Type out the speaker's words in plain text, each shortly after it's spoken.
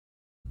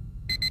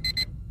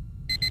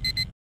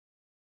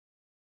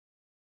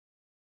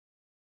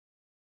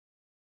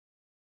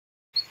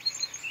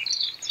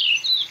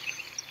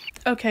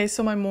Okay,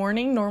 so my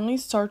morning normally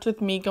starts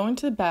with me going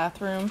to the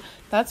bathroom.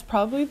 That's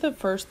probably the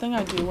first thing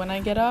I do when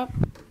I get up.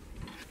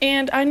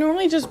 And I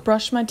normally just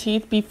brush my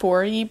teeth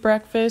before I eat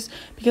breakfast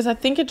because I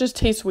think it just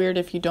tastes weird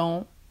if you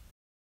don't.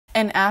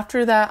 And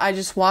after that, I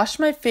just wash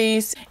my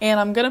face, and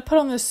I'm going to put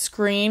on the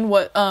screen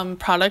what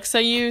products I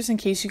use in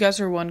case you guys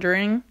are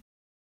wondering.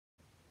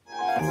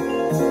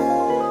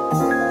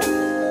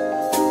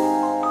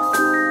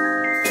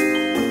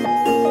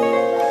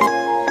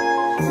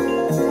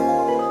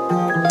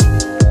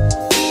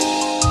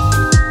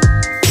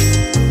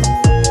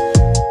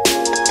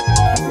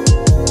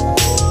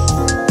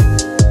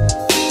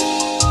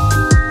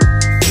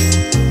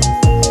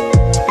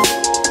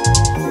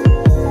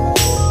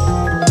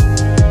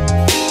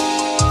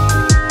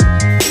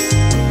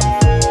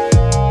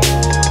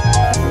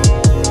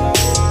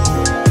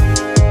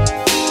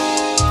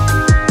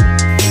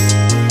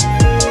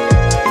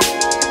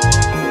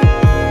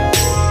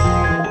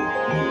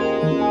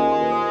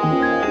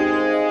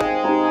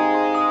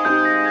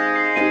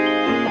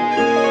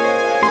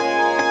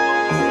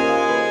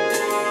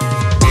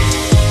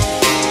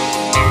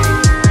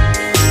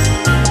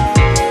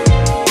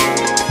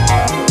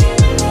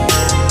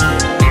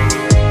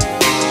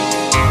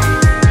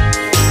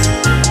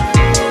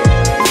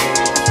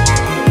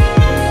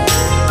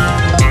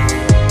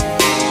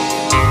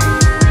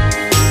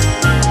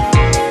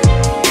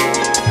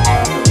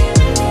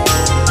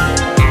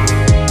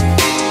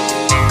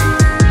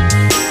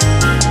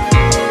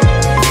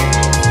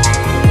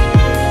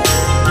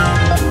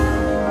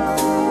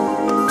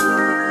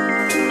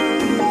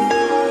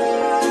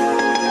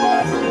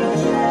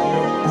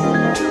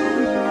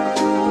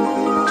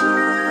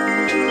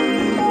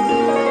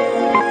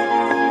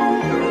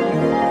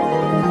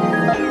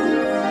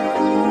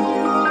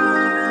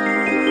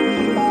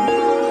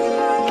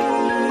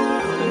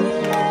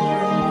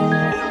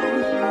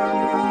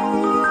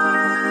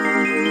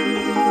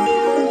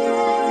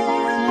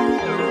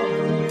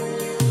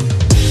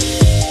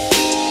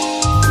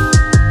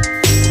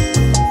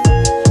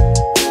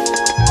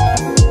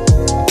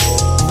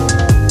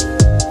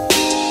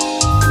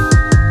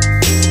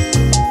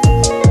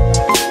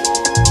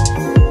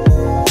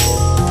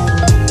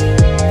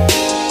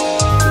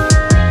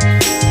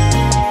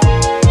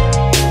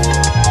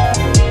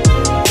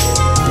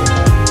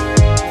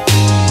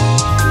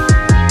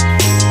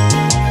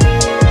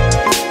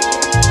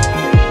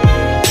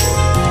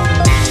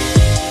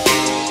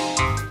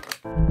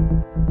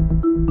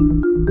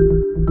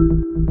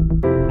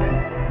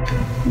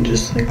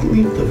 Just like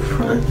leave the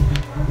front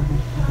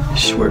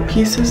short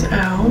pieces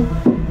out.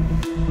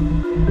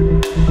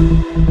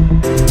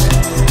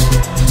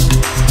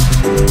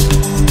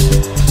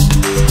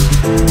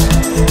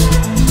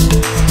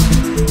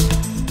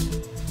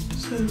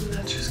 So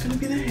that's just gonna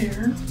be the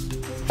hair.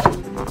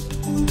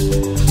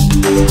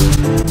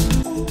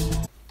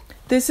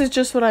 This is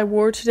just what I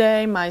wore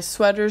today. My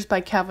sweater's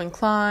by Calvin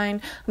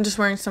Klein. I'm just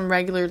wearing some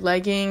regular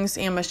leggings,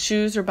 and my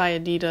shoes are by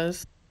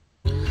Adidas.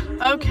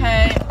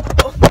 Okay.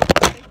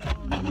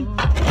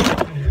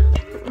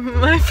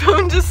 My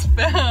phone just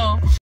fell.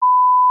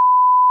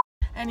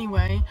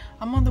 Anyway,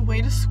 I'm on the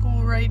way to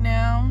school right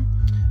now.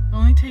 It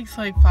only takes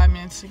like 5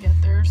 minutes to get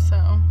there, so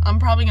I'm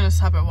probably gonna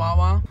stop at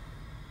Wawa.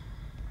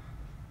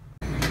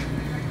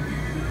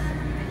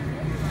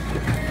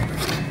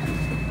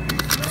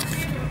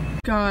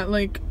 Got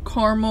like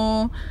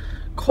caramel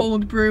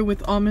cold brew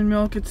with almond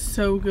milk. It's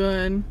so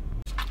good.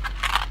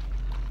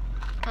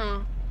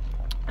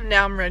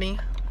 Now I'm ready.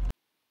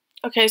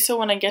 Okay, so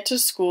when I get to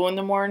school in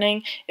the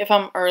morning, if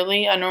I'm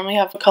early, I normally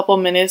have a couple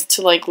minutes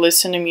to like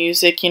listen to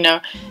music, you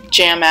know,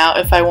 jam out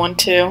if I want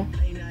to.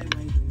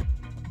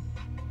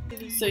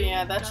 So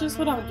yeah, that's just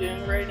what I'm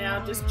doing right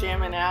now, just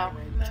jamming out,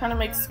 trying to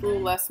make school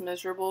less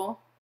miserable.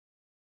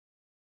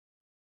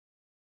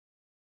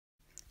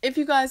 If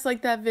you guys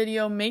like that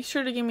video, make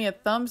sure to give me a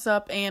thumbs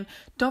up and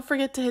don't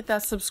forget to hit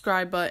that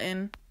subscribe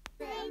button.